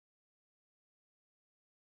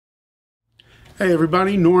Hey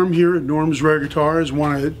everybody, Norm here at Norm's Rare Guitars.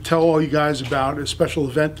 Want to tell all you guys about a special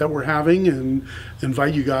event that we're having and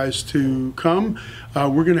invite you guys to come.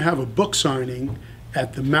 We're going to have a book signing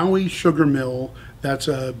at the Maui Sugar Mill. That's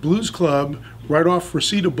a blues club right off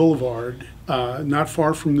Reseda Boulevard, not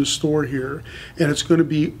far from the store here. And it's going to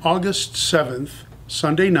be August 7th,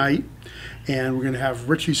 Sunday night. And we're going to have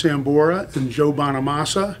Richie Sambora and Joe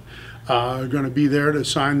Bonamassa are going to be there to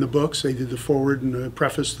sign the books. They did the foreword and the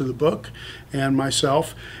preface to the book, and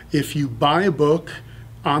myself. If you buy a book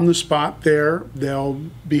on the spot there, they'll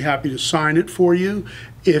be happy to sign it for you.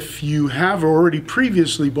 If you have already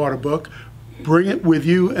previously bought a book, bring it with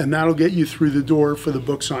you, and that'll get you through the door for the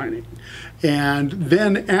book signing. And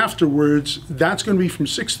then afterwards, that's going to be from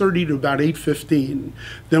 6:30 to about 8:15.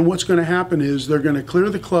 Then what's going to happen is they're going to clear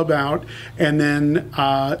the club out, and then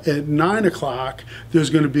at 9 o'clock, there's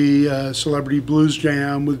going to be a celebrity blues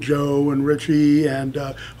jam with Joe and Richie and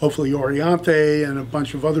hopefully Oriente and a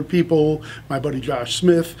bunch of other people, my buddy Josh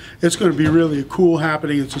Smith. It's going to be really a cool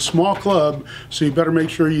happening. It's a small club, so you better make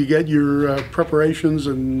sure you get your preparations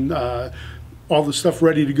and all the stuff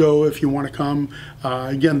ready to go if you want to come.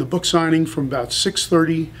 Again, the book signing from about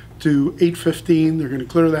 6:30 to 8:15. They're going to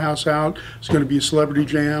clear the house out. It's going to be a celebrity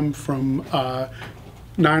jam from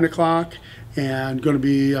 9 o'clock and going to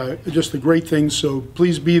be just a great thing, so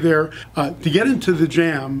please be there. To get into the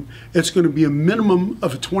jam, it's going to be a minimum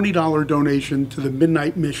of a $20 donation to the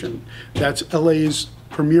Midnight Mission. That's LA's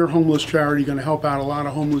premier homeless charity, going to help out a lot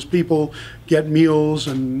of homeless people, get meals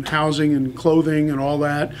and housing and clothing and all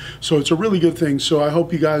that. So it's a really good thing. So I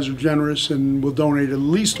hope you guys are generous and will donate at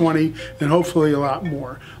least 20 and hopefully a lot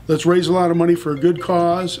more. Let's raise a lot of money for a good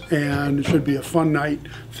cause, and it should be a fun night.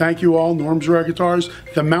 Thank you all. Norm's Rare Guitars,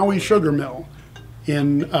 the Maui Sugar Mill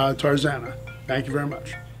in Tarzana. Thank you very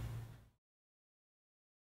much.